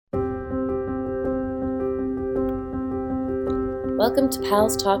Welcome to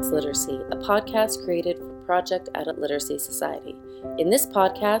PALS Talks Literacy, a podcast created for Project Adult Literacy Society. In this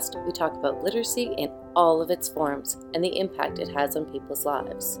podcast, we talk about literacy in all of its forms and the impact it has on people's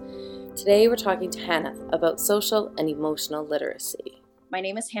lives. Today, we're talking to Hannah about social and emotional literacy. My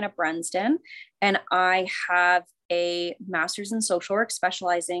name is Hannah Brunsden, and I have a master's in social work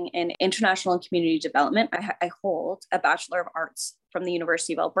specializing in international and community development. I hold a Bachelor of Arts from the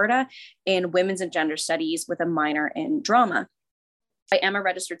University of Alberta in women's and gender studies with a minor in drama. I am a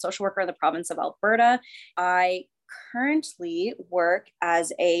registered social worker in the province of Alberta. I currently work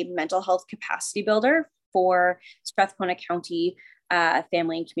as a mental health capacity builder for Strathcona County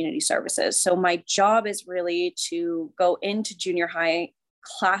Family and Community Services. So my job is really to go into junior high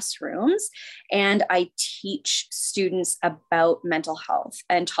classrooms and I teach students about mental health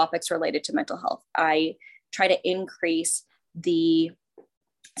and topics related to mental health. I try to increase the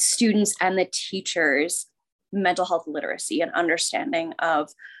students and the teachers' mental health literacy and understanding of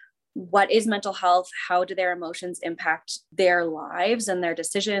what is mental health, how do their emotions impact their lives and their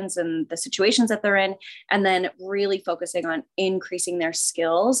decisions and the situations that they're in, and then really focusing on increasing their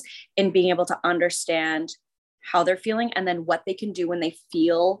skills in being able to understand how they're feeling and then what they can do when they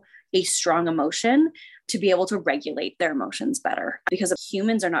feel a strong emotion to be able to regulate their emotions better, because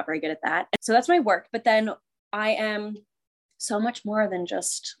humans are not very good at that. So that's my work. But then I am so much more than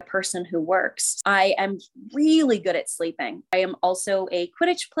just a person who works. I am really good at sleeping. I am also a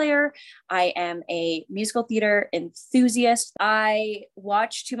Quidditch player. I am a musical theater enthusiast. I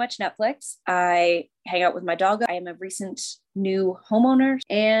watch too much Netflix. I hang out with my dog. I am a recent new homeowner,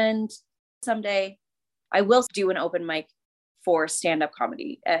 and someday I will do an open mic for stand-up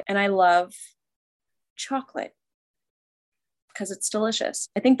comedy. And I love chocolate because it's delicious.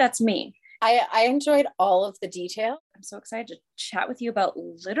 I think that's me. I enjoyed all of the detail. I'm so excited to chat with you about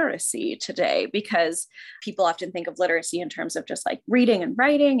literacy today, because people often think of literacy in terms of just like reading and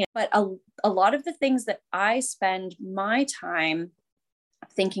writing. But a lot of the things that I spend my time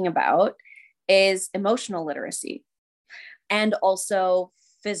thinking about is emotional literacy and also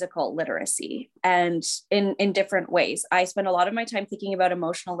physical literacy, and in different ways. I spend a lot of my time thinking about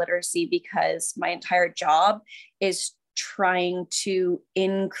emotional literacy because my entire job is trying to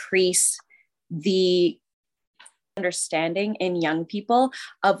increase the understanding in young people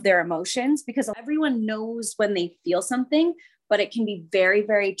of their emotions, because everyone knows when they feel something, but it can be very,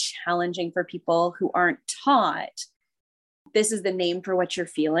 very challenging for people who aren't taught this is the name for what you're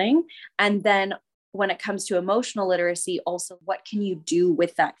feeling. And then when it comes to emotional literacy, also, what can you do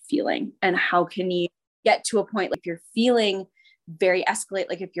with that feeling? And how can you get to a point, like if you're feeling very escalate,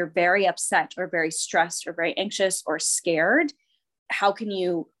 like if you're very upset or very stressed or very anxious or scared, how can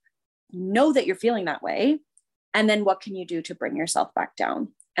you know that you're feeling that way? And then what can you do to bring yourself back down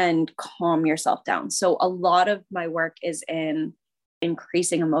and calm yourself down? So a lot of my work is in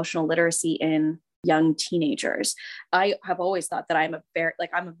increasing emotional literacy in young teenagers. I have always thought that I'm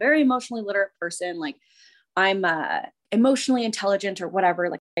a very emotionally literate person. Like I'm emotionally intelligent or whatever.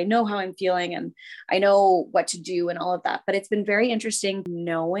 Like I know how I'm feeling and I know what to do and all of that. But it's been very interesting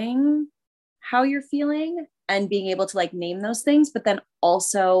knowing how you're feeling and being able to like name those things, but then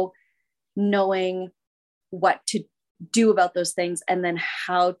also knowing what to do about those things and then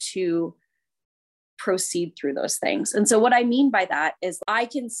how to proceed through those things. And so what I mean by that is I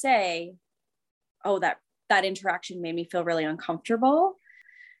can say, oh, that interaction made me feel really uncomfortable.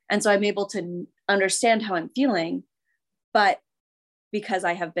 And so I'm able to understand how I'm feeling. But because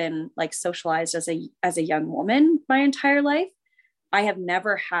I have been like socialized as a young woman my entire life, I have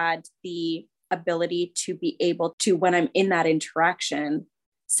never had the ability to be able to, when I'm in that interaction,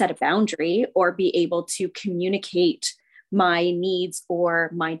 set a boundary or be able to communicate my needs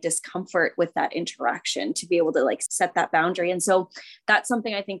or my discomfort with that interaction, to be able to like set that boundary. And so that's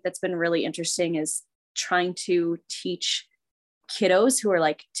something I think that's been really interesting, is trying to teach kiddos who are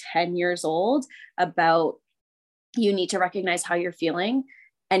like 10 years old about, you need to recognize how you're feeling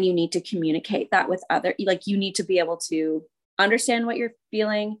and you need to communicate that with other, like you need to be able to understand what you're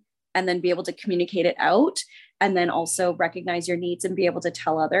feeling and then be able to communicate it out, and then also recognize your needs and be able to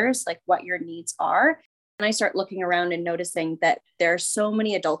tell others like what your needs are. And I start looking around and noticing that there are so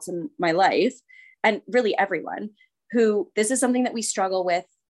many adults in my life, and really everyone, who this is something that we struggle with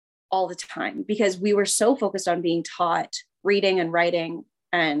all the time, because we were so focused on being taught reading and writing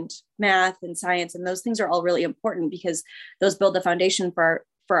and math and science. And those things are all really important because those build the foundation for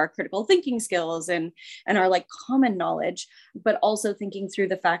our critical thinking skills and our like common knowledge, but also thinking through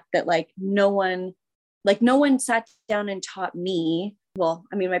the fact that no one sat down and taught me. Well,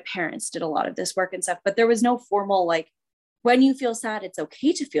 I mean, my parents did a lot of this work and stuff, but there was no formal like when you feel sad, it's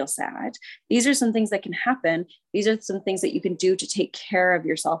okay to feel sad. These are some things that can happen. These are some things that you can do to take care of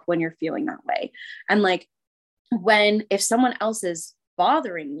yourself when you're feeling that way. And like, if someone else is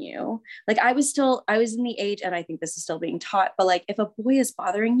bothering you, like I was in the age, and I think this is still being taught, but like if a boy is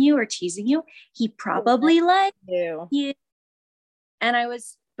bothering you or teasing you, he probably likes you. And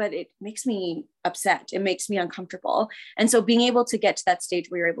but it makes me upset. It makes me uncomfortable. And so being able to get to that stage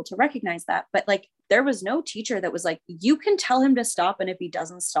where you're able to recognize that, but like there was no teacher that was like, you can tell him to stop. And if he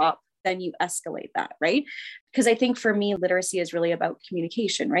doesn't stop, then you escalate that, right? Because I think for me, literacy is really about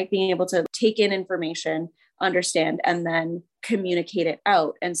communication, right? Being able to take in information, understand, and then communicate it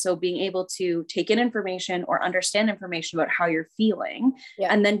out. And so being able to take in information or understand information about how you're feeling,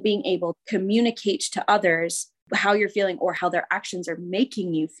 and then being able to communicate to others how you're feeling or how their actions are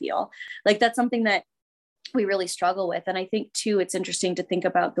making you feel. Like that's something that we really struggle with. And I think too, it's interesting to think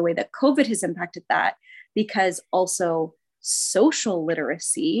about the way that COVID has impacted that, because also social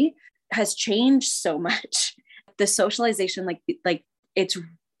literacy has changed so much. The socialization, like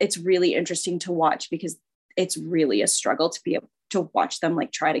it's really interesting to watch, because it's really a struggle to be able to watch them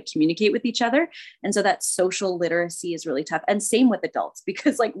like try to communicate with each other. And so that social literacy is really tough. And same with adults,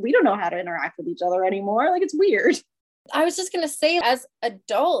 because like we don't know how to interact with each other anymore. Like it's weird. I was just going to say, as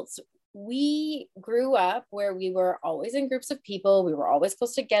adults, we grew up where we were always in groups of people. We were always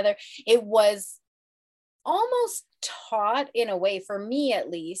close together. It was almost taught in a way, for me at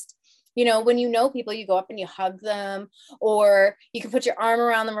least, you know, when you know people, you go up and you hug them, or you can put your arm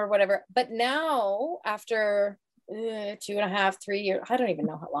around them or whatever. But now, after 2.5, 3 years, I don't even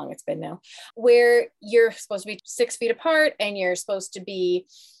know how long it's been now, where you're supposed to be 6 feet apart and you're supposed to be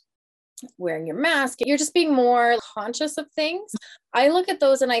wearing your mask, you're just being more conscious of things. I look at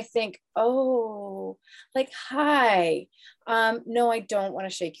those and I think, oh, like, hi, no, I don't want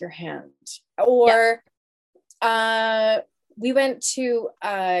to shake your hand. Or we went to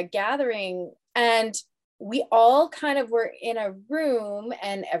a gathering and we all kind of were in a room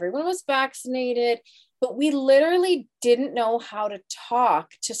and everyone was vaccinated, but we literally didn't know how to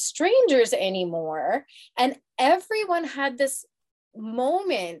talk to strangers anymore. And everyone had this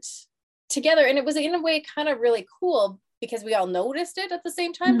moment together. And it was in a way kind of really cool, because we all noticed it at the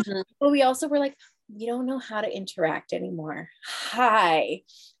same time. Mm-hmm. But we also were like, we don't know how to interact anymore. Hi,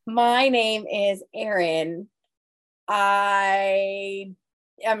 my name is Erin. I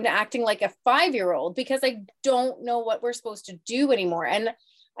am acting like a 5-year-old because I don't know what we're supposed to do anymore. And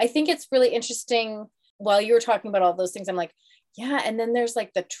I think it's really interesting, while you were talking about all those things, I'm like, yeah. And then there's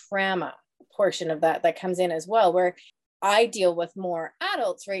like the trauma portion of that comes in as well, where I deal with more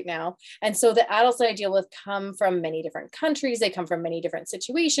adults right now. And so the adults that I deal with come from many different countries. They come from many different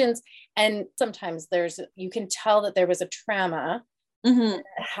situations. And sometimes you can tell that there was a trauma. Mm-hmm.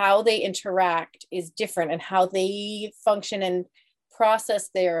 How they interact is different, and how they function and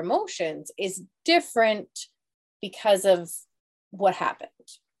process their emotions is different because of what happened.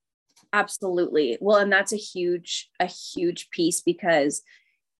 Absolutely. Well, and that's a huge piece, because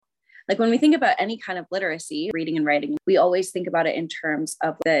like when we think about any kind of literacy, reading and writing, we always think about it in terms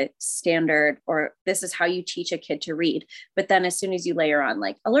of the standard, or this is how you teach a kid to read. But then as soon as you layer on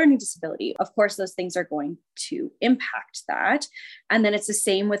like a learning disability, of course, those things are going to impact that. And then it's the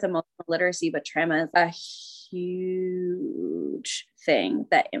same with emotional literacy, but trauma is a huge thing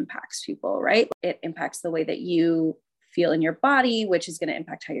that impacts people, right? It impacts the way that you feel in your body, which is going to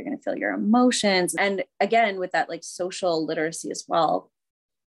impact how you're going to feel your emotions. And again, with that like social literacy as well,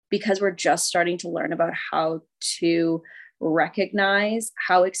 because we're just starting to learn about how to recognize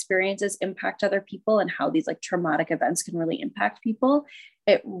how experiences impact other people and how these like traumatic events can really impact people,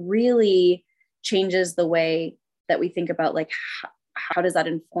 it really changes the way that we think about like how does that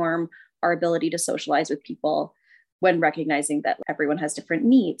inform our ability to socialize with people, when recognizing that everyone has different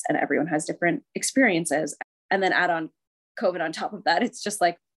needs and everyone has different experiences. And then add on COVID on top of that, it's just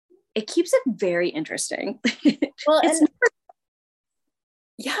like, it keeps it very interesting. Well,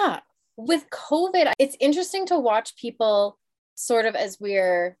 yeah, with COVID, it's interesting to watch people sort of as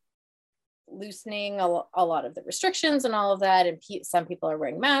we're loosening a lot of the restrictions and all of that. And some people are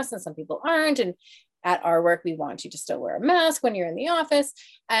wearing masks and some people aren't. And at our work, we want you to still wear a mask when you're in the office.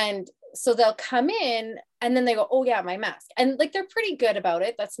 And so they'll come in and then they go, oh yeah, my mask. And like, they're pretty good about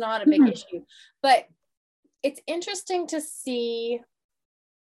it. That's not a big issue, but it's interesting to see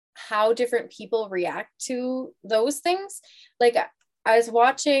how different people react to those things. Like, I was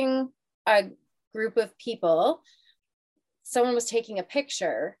watching a group of people, someone was taking a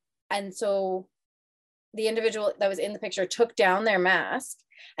picture. And so the individual that was in the picture took down their mask,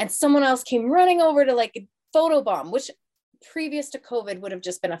 and someone else came running over to like photobomb, which previous to COVID would have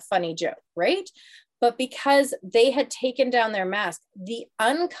just been a funny joke, right? But because they had taken down their mask, the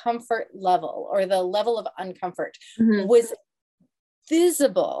uncomfort level, or the level of uncomfort, was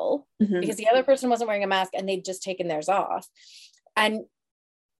visible because the other person wasn't wearing a mask and they'd just taken theirs off. And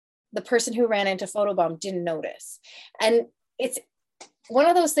the person who ran into photobomb didn't notice. And it's one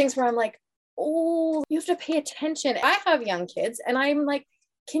of those things where I'm like, oh, you have to pay attention. I have young kids and I'm like,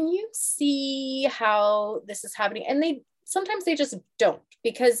 can you see how this is happening? And sometimes they just don't,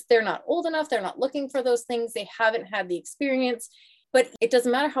 because they're not old enough. They're not looking for those things. They haven't had the experience. But it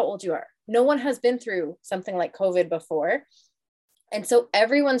doesn't matter how old you are. No one has been through something like COVID before. And so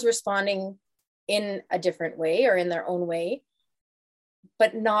everyone's responding in a different way or in their own way,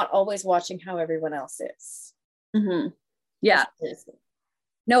 but not always watching how everyone else is. Yeah.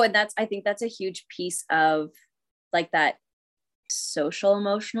 No, and I think that's a huge piece of like that social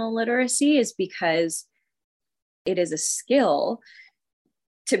emotional literacy, is because it is a skill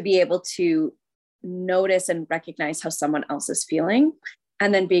to be able to notice and recognize how someone else is feeling,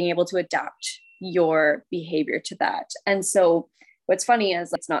 and then being able to adapt your behavior to that. And so what's funny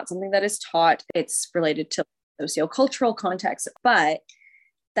is it's not something that is taught. It's related to sociocultural context, but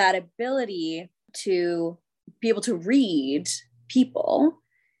that ability to be able to read people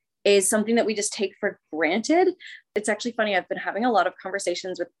is something that we just take for granted. It's actually funny. I've been having a lot of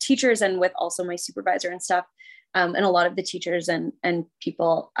conversations with teachers and with also my supervisor and stuff. And a lot of the teachers and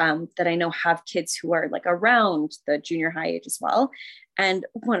people that I know have kids who are like around the junior high age as well. And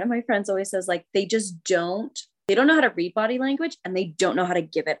one of my friends always says, like, they don't know how to read body language, and they don't know how to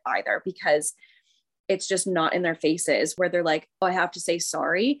give it either, because it's just not in their faces, where they're like, oh, I have to say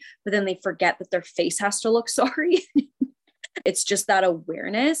sorry, but then they forget that their face has to look sorry. It's just that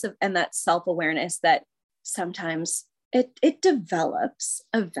awareness and that self-awareness that sometimes it develops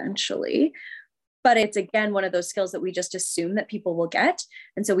eventually, but it's again, one of those skills that we just assume that people will get.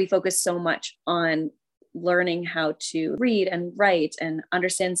 And so we focus so much on learning how to read and write and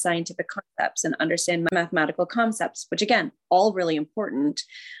understand scientific concepts and understand mathematical concepts, which again, all really important.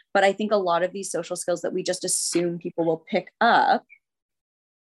 But I think a lot of these social skills that we just assume people will pick up,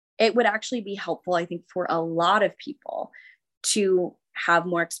 it would actually be helpful, I think, for a lot of people to have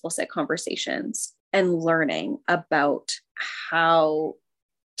more explicit conversations and learning about how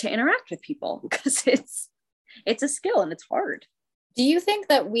to interact with people, because it's a skill and it's hard. Do you think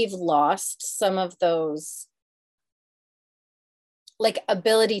that we've lost some of those, like,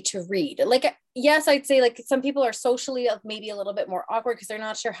 ability to read? Like, yes, I'd say like some people are socially maybe a little bit more awkward because they're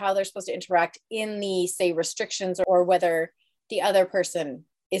not sure how they're supposed to interact in the, say, restrictions, or whether the other person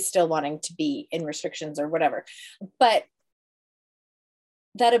is still wanting to be in restrictions or whatever. But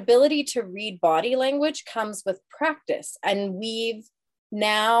that ability to read body language comes with practice. And we've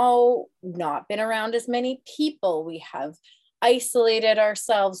now not been around as many people. We have isolated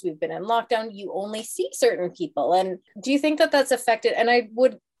ourselves. We've been in lockdown. You only see certain people. And do you think that that's affected? And I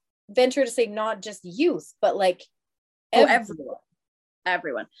would venture to say not just youth, but like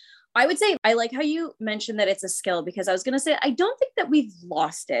everyone. I would say, I like how you mentioned that it's a skill, because I was going to say, I don't think that we've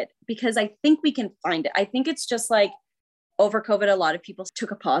lost it, because I think we can find it. I think it's just like, over COVID, a lot of people took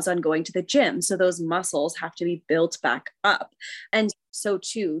a pause on going to the gym. So those muscles have to be built back up. And so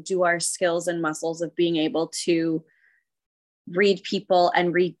too do our skills and muscles of being able to read people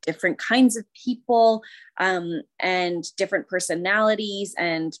and read different kinds of people, and different personalities,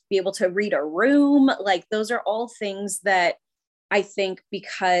 and be able to read a room. Like, those are all things that I think,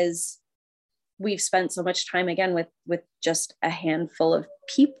 because we've spent so much time again with just a handful of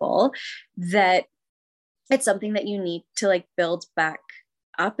people, that it's something that you need to like build back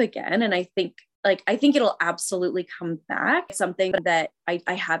up again. And I think it'll absolutely come back. It's something that I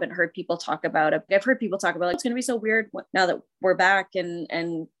haven't heard people talk about. I've heard people talk about, like, it's going to be so weird now that we're back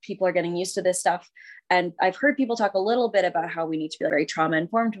and people are getting used to this stuff. And I've heard people talk a little bit about how we need to be very trauma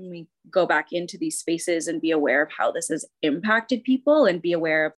informed when we go back into these spaces, and be aware of how this has impacted people, and be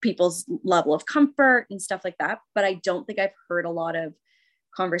aware of people's level of comfort and stuff like that. But I don't think I've heard a lot of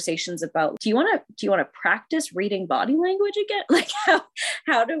conversations about, do you want to practice reading body language again? Like,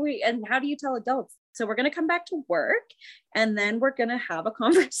 how do you tell adults? So we're going to come back to work, and then we're going to have a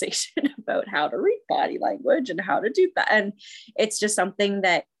conversation about how to read body language and how to do that. And it's just something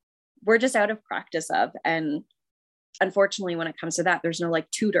that we're just out of practice of. And unfortunately, when it comes to that, there's no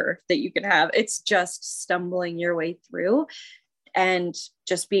like tutor that you can have. It's just stumbling your way through, and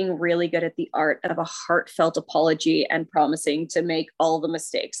just being really good at the art of a heartfelt apology and promising to make all the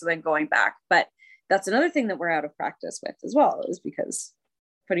mistakes and then going back. But that's another thing that we're out of practice with as well, is because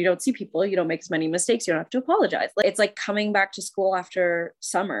when you don't see people, you don't make as many mistakes. You don't have to apologize. It's like coming back to school after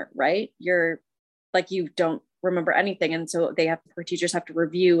summer, right? You're like, you don't remember anything. And so our teachers have to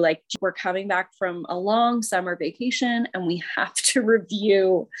review, like, we're coming back from a long summer vacation and we have to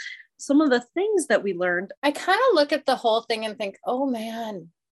review some of the things that we learned. I kind of look at the whole thing and think, oh man,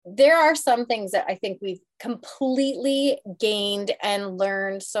 there are some things that I think we've completely gained and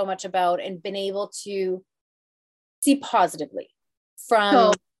learned so much about and been able to see positively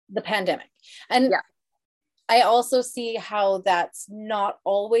from the pandemic. And I also see how that's not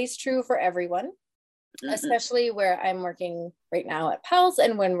always true for everyone, especially where I'm working right now at PALS,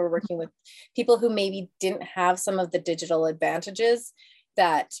 and when we're working with people who maybe didn't have some of the digital advantages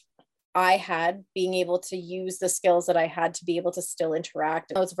that I had, being able to use the skills that I had to be able to still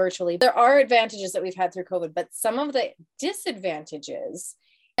interact. It's virtually. There are advantages that we've had through COVID, but some of the disadvantages,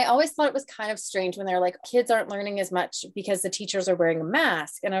 I always thought it was kind of strange when they're like, kids aren't learning as much because the teachers are wearing a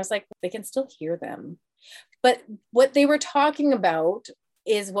mask. And I was like, they can still hear them. But what they were talking about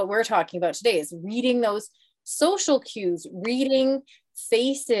is what we're talking about today, is reading those social cues, reading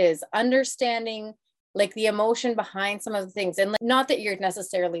faces, understanding like the emotion behind some of the things. And like, not that you're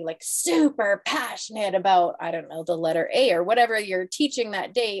necessarily like super passionate about, I don't know, the letter A or whatever you're teaching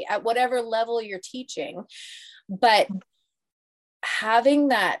that day at whatever level you're teaching, but having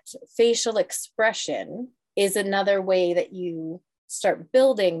that facial expression is another way that you start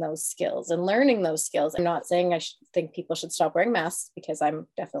building those skills and learning those skills. I'm not saying I think people should stop wearing masks, because I'm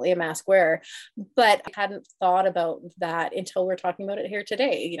definitely a mask wearer, but I hadn't thought about that until we're talking about it here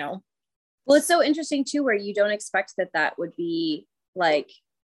today, you know? Well, it's so interesting too, where you don't expect that would be like,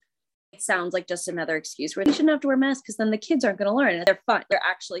 it sounds like just another excuse where they shouldn't have to wear masks because then the kids aren't going to learn. They're fine. They're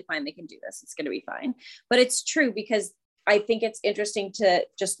actually fine. They can do this. It's going to be fine. But it's true, because I think it's interesting to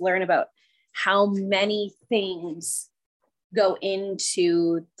just learn about how many things go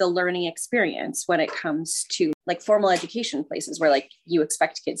into the learning experience when it comes to like formal education places where like you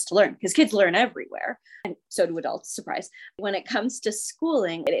expect kids to learn, because kids learn everywhere and so do adults. Surprise. When it comes to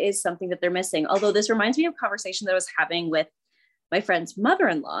schooling, it is something that they're missing. Although this reminds me of a conversation that I was having with my friend's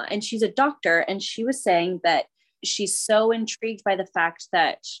mother-in-law, and she's a doctor, and she was saying that she's so intrigued by the fact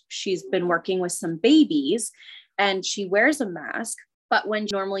that she's been working with some babies and she wears a mask, but when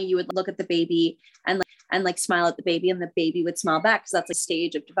normally you would look at the baby and smile at the baby, and the baby would smile back, because that's a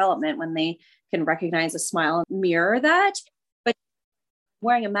stage of development when they can recognize a smile and mirror that. But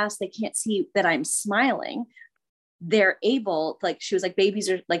wearing a mask, they can't see that I'm smiling. They're able, like, she was like, babies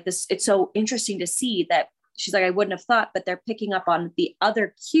are like this. It's so interesting to see that. She's like, I wouldn't have thought, but they're picking up on the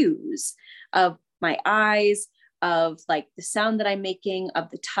other cues of my eyes, of like the sound that I'm making,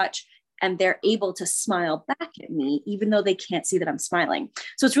 of the touch, and they're able to smile back at me, even though they can't see that I'm smiling.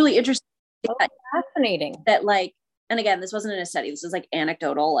 So it's really interesting. Fascinating. That like, and again, this wasn't in a study. This is like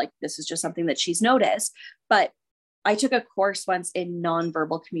anecdotal. Like, this is just something that she's noticed. But I took a course once in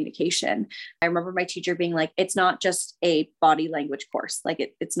nonverbal communication. I remember my teacher being like, it's not just a body language course.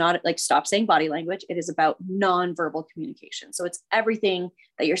 Like it's not like stop saying body language. It is about nonverbal communication. So it's everything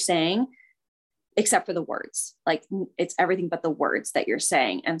that you're saying except for the words. Like, it's everything but the words that you're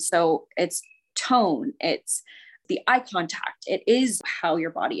saying. And so it's tone, it's the eye contact, it is how your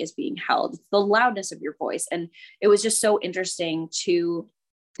body is being held, the loudness of your voice. And it was just so interesting to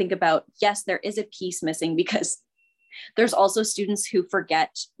think about, yes, there is a piece missing, because there's also students who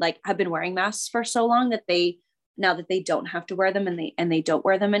forget, like, have been wearing masks for so long that now that they don't have to wear them, and they don't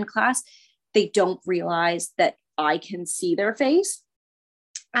wear them in class, they don't realize that I can see their face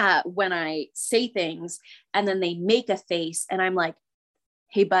when I say things, and then they make a face and I'm like,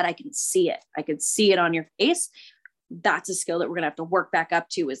 hey, bud, I can see it. I can see it on your face. That's a skill that we're going to have to work back up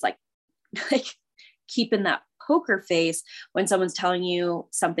to, is like keeping that poker face when someone's telling you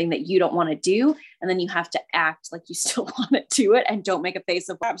something that you don't want to do. And then you have to act like you still want to do it, and don't make a face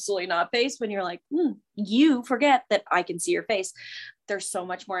of absolutely not face when you're like, you forget that I can see your face. There's so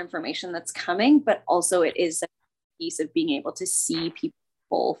much more information that's coming, but also it is a piece of being able to see people's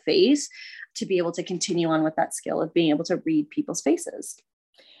full face, to be able to continue on with that skill of being able to read people's faces.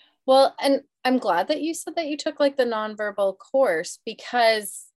 Well, and I'm glad that you said that you took like the nonverbal course,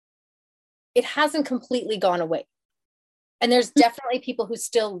 because it hasn't completely gone away. And there's definitely people who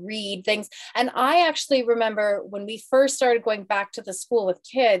still read things. And I actually remember when we first started going back to the school with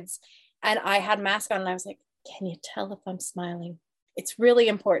kids, and I had mask on, and I was like, can you tell if I'm smiling? It's really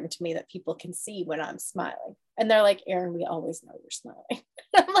important to me that people can see when I'm smiling. And they're like, Erin, we always know you're smiling.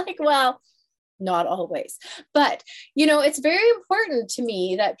 I'm like, well, not always, but it's very important to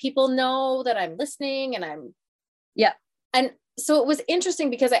me that people know that I'm listening, and yeah. And so it was interesting,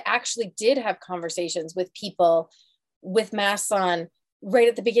 because I actually did have conversations with people with masks on right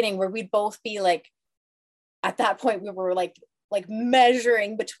at the beginning, where we'd both be like, at that point, we were like like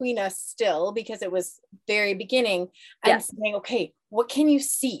measuring between us still, because it was very beginning, and saying, okay, what can you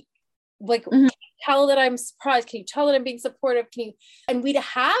see? Like, can you tell that I'm surprised? Can you tell that I'm being supportive? And we'd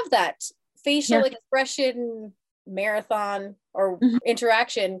have that facial expression marathon or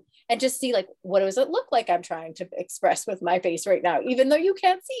interaction, and just see like, what does it look like I'm trying to express with my face right now, even though you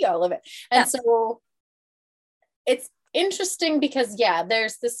can't see all of it. And so it's interesting because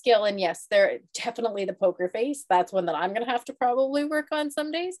there's the skill, and yes, there definitely the poker face. That's one that I'm going to have to probably work on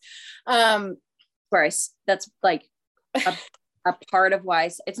some days. Of course, that's like a part of why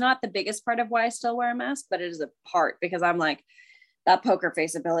it's not the biggest part of why I still wear a mask, but it is a part, because I'm like, that poker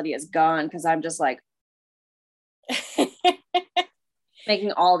face ability is gone, because I'm just like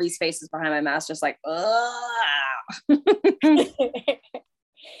making all these faces behind my mask, just like,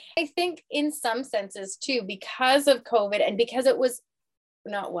 I think in some senses too, because of COVID, and because it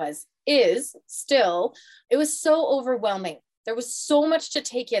is still, it was so overwhelming. There was so much to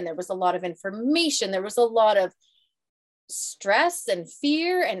take in. There was a lot of information. There was a lot of stress and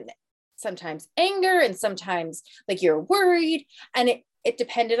fear, and sometimes anger, and sometimes like you're worried, and it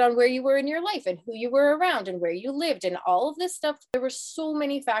depended on where you were in your life and who you were around and where you lived and all of this stuff. There were so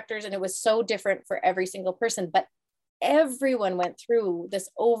many factors, and it was so different for every single person, but everyone went through this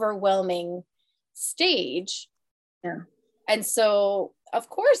overwhelming stage. Yeah. And so of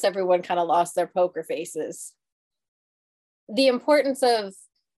course everyone kind of lost their poker faces. The importance of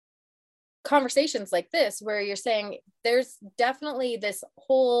conversations like this, where you're saying there's definitely this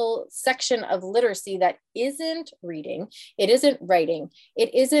whole section of literacy that isn't reading, it isn't writing,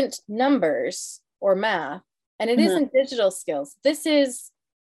 it isn't numbers or math, and it isn't digital skills. This is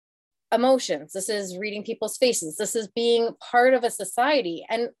emotions. This is reading people's faces. This is being part of a society.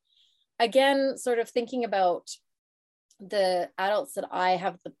 And again, sort of thinking about the adults that I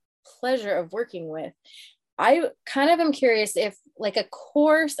have the pleasure of working with, I kind of am curious if like a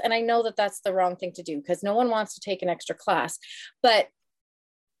course, and I know that that's the wrong thing to do because no one wants to take an extra class, but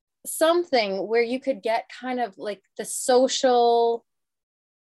something where you could get kind of like the social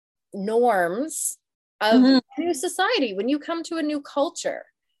norms of a new society when you come to a new culture.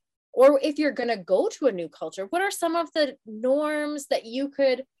 Or if you're going to go to a new culture, what are some of the norms that you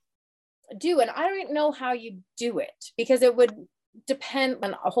could do? And I don't know how you do it, because it would depend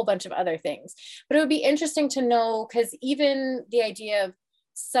on a whole bunch of other things. But it would be interesting to know, because even the idea of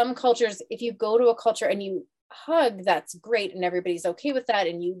some cultures, if you go to a culture and you hug, that's great, and everybody's okay with that,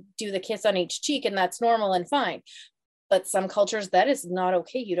 and you do the kiss on each cheek, and that's normal and fine. But some cultures, that is not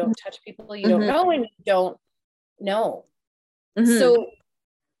okay. You don't touch people you don't know, and you don't know. So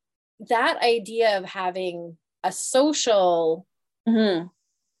that idea of having a social, I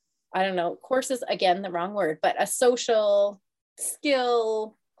don't know, courses, again, the wrong word, but a social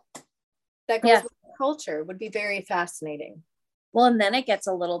skill that goes with culture would be very fascinating. Well, and then it gets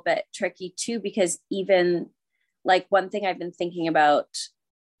a little bit tricky too, because even like one thing I've been thinking about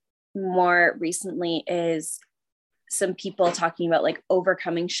more recently is some people talking about like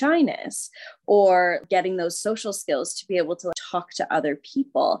overcoming shyness or getting those social skills to be able to talk to other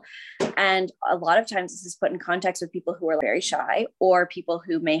people. And a lot of times this is put in context with people who are very shy, or people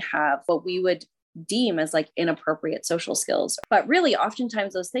who may have what we would deem as like inappropriate social skills. But really,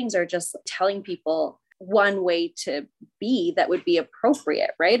 oftentimes those things are just telling people one way to be that would be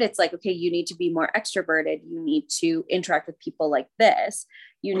appropriate, right? It's like, okay, you need to be more extroverted. You need to interact with people like this.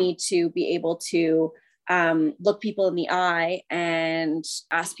 You need to be able to look people in the eye and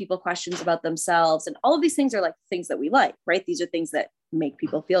ask people questions about themselves. And all of these things are like things that we like, right? These are things that make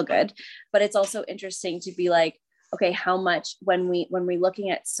people feel good. But it's also interesting to be like, okay, how much, when we're looking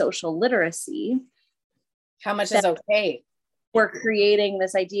at social literacy, how much is okay? We're creating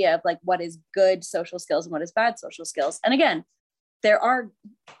this idea of like, what is good social skills and what is bad social skills. And again, there are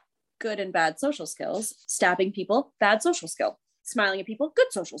good and bad social skills. Stabbing people, bad social skill. Smiling at people,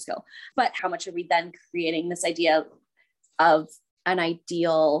 good social skill. But how much are we then creating this idea of an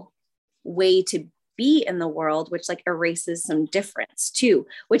ideal way to be in the world, which like erases some difference too,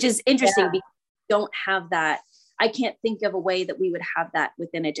 which is interesting because we don't have that. I can't think of a way that we would have that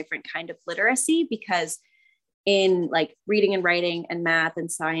within a different kind of literacy, because in like reading and writing and math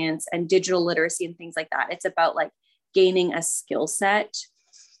and science and digital literacy and things like that, it's about like gaining a skill set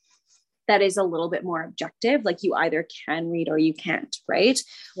that is a little bit more objective. Like you either can read or you can't, right?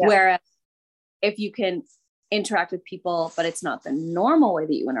 Yeah. Whereas if you can interact with people, but it's not the normal way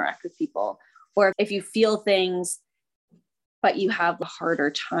that you interact with people, or if you feel things, but you have a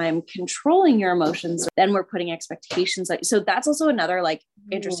harder time controlling your emotions, then we're putting expectations. Like, so that's also another like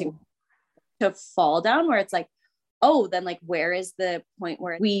interesting to fall down, where it's like, oh, then like, where is the point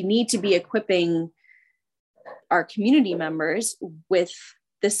where we need to be equipping our community members with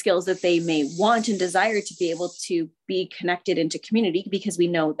the skills that they may want and desire to be able to be connected into community, because we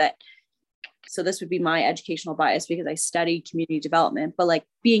know that, so this would be my educational bias because I studied community development, but like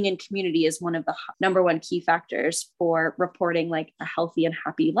being in community is one of the number one key factors for reporting like a healthy and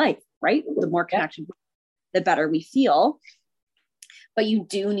happy life, right? The more connected, the better we feel. But you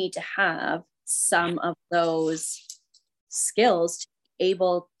do need to have some of those skills to be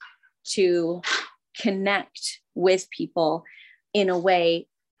able to connect with people in a way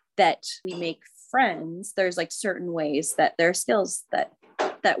that we make friends. There's like certain ways that there are skills that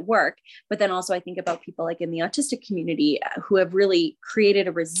work. But then also I think about people like in the autistic community who have really created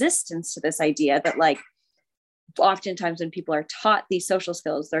a resistance to this idea that like oftentimes when people are taught these social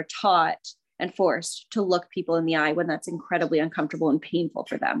skills, they're taught and forced to look people in the eye when that's incredibly uncomfortable and painful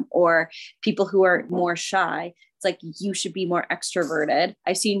for them. Or people who are more shy, it's like, you should be more extroverted.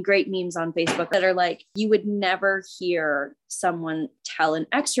 I've seen great memes on Facebook that are like, you would never hear someone tell an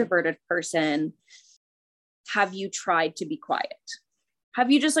extroverted person, have you tried to be quiet?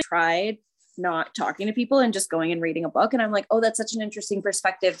 Have you just like tried not talking to people and just going and reading a book? And I'm like, oh, that's such an interesting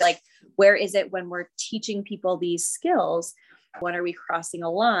perspective. Like, where is it when we're teaching people these skills? When are we crossing a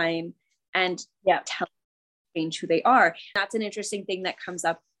line and tell change who they are? That's an interesting thing that comes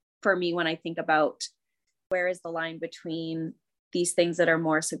up for me when I think about where is the line between these things that are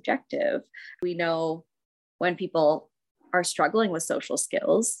more subjective. We know when people are struggling with social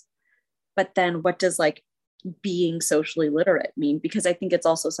skills, but then what does like being socially literate mean? Because I think it's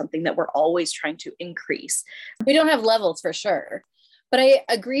also something that we're always trying to increase. We don't have levels for sure, but I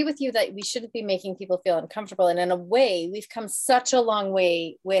agree with you that we shouldn't be making people feel uncomfortable. And in a way, we've come such a long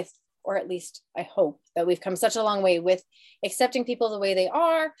way with, or at least I hope that we've come such a long way with accepting people the way they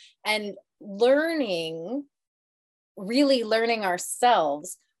are and really learning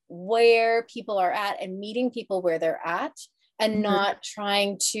ourselves where people are at and meeting people where they're at and not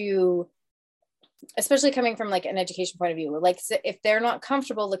trying to, especially coming from like an education point of view, like if they're not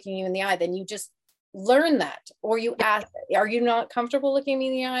comfortable looking you in the eye, then you just learn that, or you ask, are you not comfortable looking me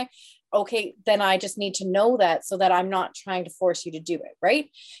in the eye? Okay, then I just need to know that so that I'm not trying to force you to do it, right?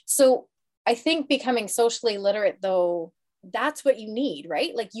 So I think becoming socially literate, though, that's what you need,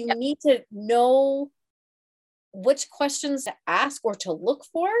 right? Like you need to know which questions to ask or to look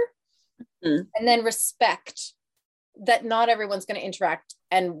for, and then respect that not everyone's going to interact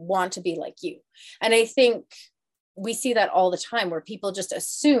and want to be like you. And I think we see that all the time where people just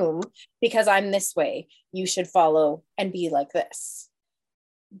assume because I'm this way, you should follow and be like this.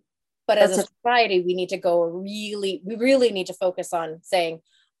 But as a society, we need to we really need to focus on saying,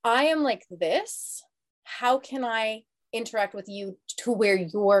 I am like this. How can I interact with you to where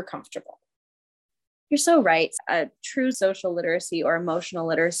you're comfortable? You're so right. A true social literacy or emotional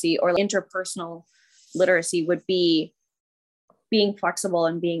literacy or interpersonal literacy would be being flexible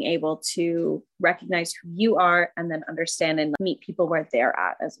and being able to recognize who you are and then understand and meet people where they're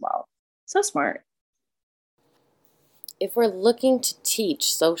at as well. So smart. If we're looking to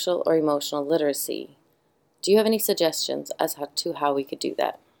teach social or emotional literacy, do you have any suggestions as to how we could do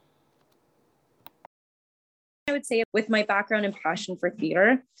that? I would say with my background and passion for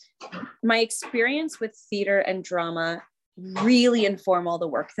theater, my experience with theater and drama really inform all the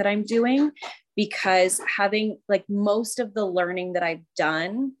work that I'm doing, because having like most of the learning that I've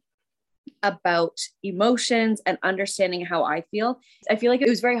done about emotions and understanding how I feel like it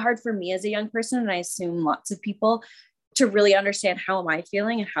was very hard for me as a young person, and I assume lots of people, to really understand how am I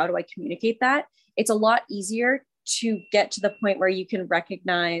feeling and how do I communicate that. It's a lot easier to get to the point where you can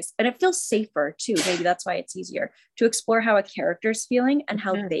recognize, and it feels safer too. Maybe that's why it's easier to explore how a character's feeling and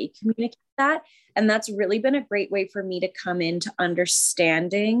how they communicate that. And that's really been a great way for me to come into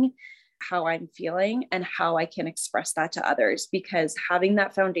understanding how I'm feeling and how I can express that to others, because having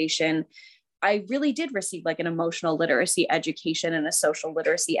that foundation, I really did receive like an emotional literacy education and a social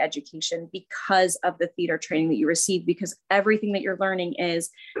literacy education because of the theater training that you receive, because everything that you're learning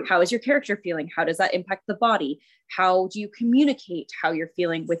is, how is your character feeling? How does that impact the body? How do you communicate how you're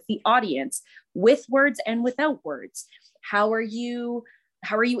feeling with the audience, with words and without words? How are you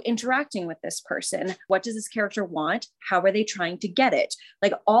interacting with this person? What does this character want? How are they trying to get it?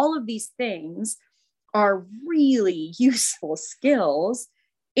 Like all of these things are really useful skills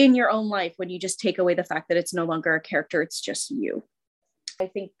in your own life when you just take away the fact that it's no longer a character, it's just you. I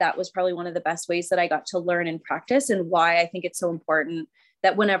think that was probably one of the best ways that I got to learn and practice, and why I think it's so important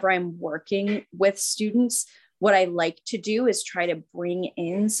that whenever I'm working with students, what I like to do is try to bring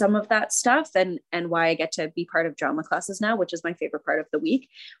in some of that stuff, and why I get to be part of drama classes now, which is my favorite part of the week,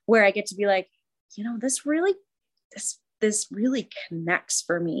 where I get to be like, this this really connects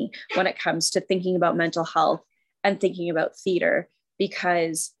for me when it comes to thinking about mental health and thinking about theater,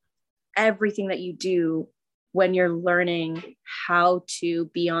 because everything that you do when you're learning how to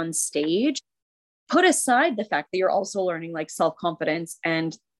be on stage, put aside the fact that you're also learning like self-confidence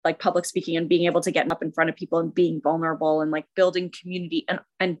and like public speaking and being able to get up in front of people and being vulnerable and like building community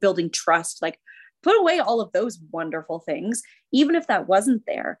and building trust, like put away all of those wonderful things. Even if that wasn't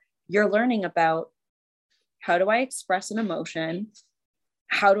there, you're learning about, how do I express an emotion?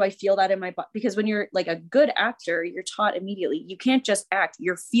 How do I feel that in my body? Because when you're like a good actor, you're taught immediately, you can't just act,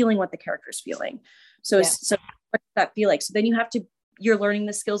 you're feeling what the character's feeling. So what does that feel like? So then you're learning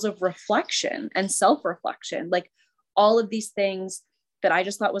the skills of reflection and self-reflection, like all of these things that I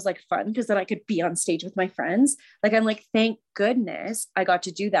just thought was like fun, because then I could be on stage with my friends. Like, I'm like, thank goodness I got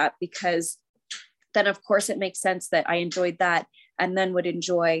to do that, because then of course it makes sense that I enjoyed that and then would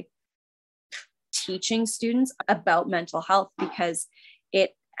enjoy teaching students about mental health, because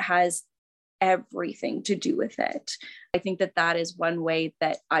it has everything to do with it. I think that is one way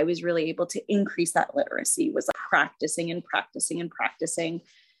that I was really able to increase that literacy, was practicing and practicing and practicing,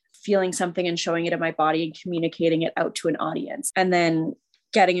 feeling something and showing it in my body and communicating it out to an audience, and then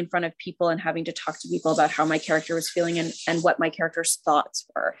getting in front of people and having to talk to people about how my character was feeling and what my character's thoughts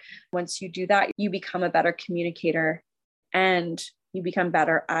were. Once you do that, you become a better communicator and you become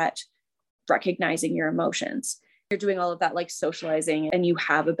better at recognizing your emotions. You're doing all of that like socializing, and you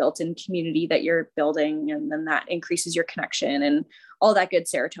have a built-in community that you're building, and then that increases your connection and all that good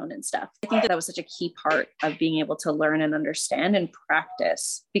serotonin stuff. I think that was such a key part of being able to learn and understand and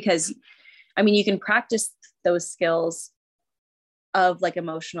practice, because I mean, you can practice those skills of like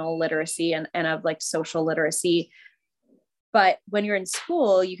emotional literacy and of like social literacy, but when you're in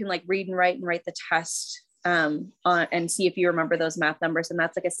school, you can like read and write the test and see if you remember those math numbers, and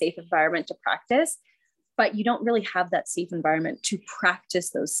that's like a safe environment to practice. But you don't really have that safe environment to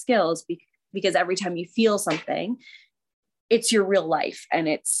practice those skills, because every time you feel something, it's your real life, and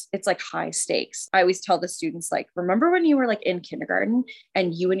it's like high stakes. I always tell the students, like, remember when you were like in kindergarten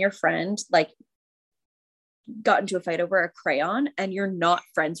and you and your friend like got into a fight over a crayon, and you're not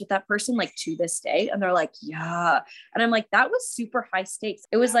friends with that person like to this day? And they're like, yeah. And I'm like, that was super high stakes.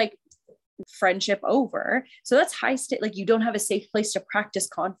 It was like friendship over. So that's high stakes. Like, you don't have a safe place to practice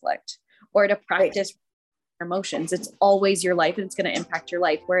conflict or to practice emotions. It's always your life, and it's going to impact your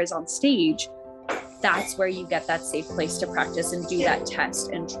life. Whereas on stage, that's where you get that safe place to practice and do that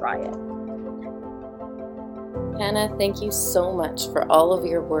test and try it. Hannah, thank you so much for all of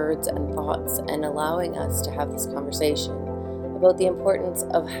your words and thoughts, and allowing us to have this conversation about the importance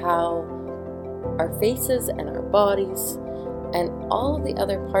of how our faces and our bodies and all of the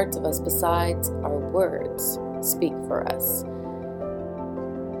other parts of us besides our words speak for us.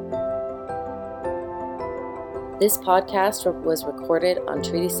 This podcast was recorded on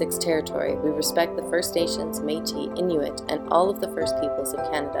Treaty 6 territory. We respect the First Nations, Métis, Inuit, and all of the First Peoples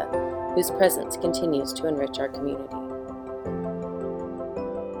of Canada, whose presence continues to enrich our community.